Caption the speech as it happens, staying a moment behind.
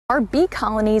Are bee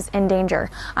colonies in danger?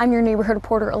 I'm your neighborhood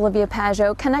reporter, Olivia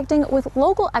Pajot, connecting with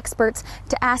local experts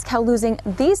to ask how losing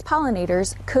these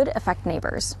pollinators could affect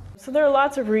neighbors. So there are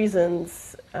lots of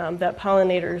reasons that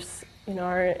pollinators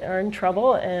are in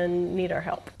trouble and need our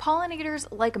help. Pollinators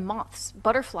like moths,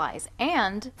 butterflies,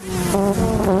 and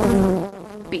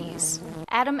bees.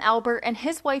 Adam Albert and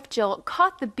his wife Jill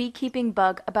caught the beekeeping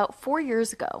bug about 4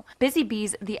 years ago. Busy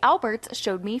bees, the Alberts,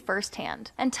 showed me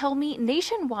firsthand and tell me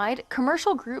nationwide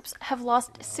commercial groups have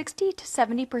lost 60 to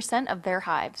 70% of their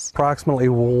hives. Approximately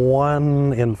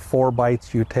 1 in 4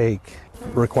 bites you take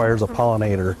requires a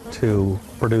pollinator to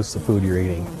produce the food you're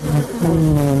eating.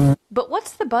 But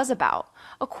what's the buzz about?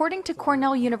 According to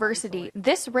Cornell University,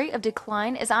 this rate of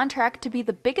decline is on track to be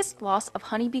the biggest loss of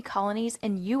honeybee colonies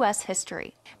in U.S.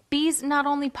 history. Bees not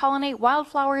only pollinate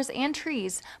wildflowers and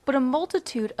trees, but a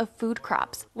multitude of food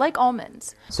crops, like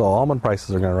almonds. So almond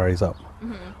prices are going to rise up.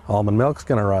 Almond milk's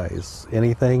going to rise.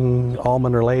 Anything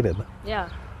almond related. Yeah.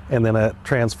 And then it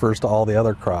transfers to all the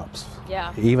other crops.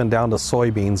 Yeah. Even down to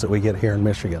soybeans that we get here in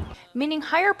Michigan. Meaning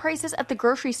higher prices at the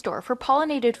grocery store for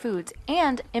pollinated foods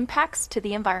and impacts to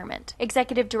the environment.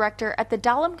 Executive Director at the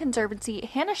Dahlem Conservancy,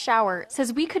 Hannah Schauer,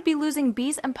 says we could be losing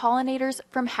bees and pollinators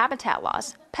from habitat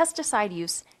loss, pesticide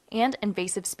use, and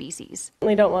invasive species.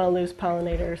 We don't want to lose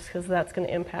pollinators because that's going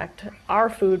to impact our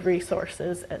food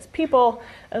resources as people,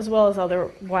 as well as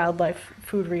other wildlife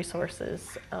food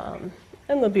resources.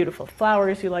 And the beautiful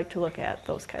flowers you like to look at,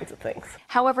 those kinds of things.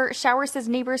 However, Schauer says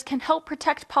neighbors can help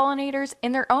protect pollinators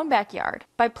in their own backyard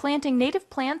by planting native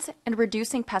plants and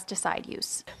reducing pesticide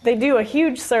use. They do a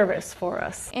huge service for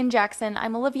us. In Jackson,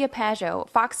 I'm Olivia Pajot,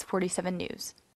 Fox 47 News.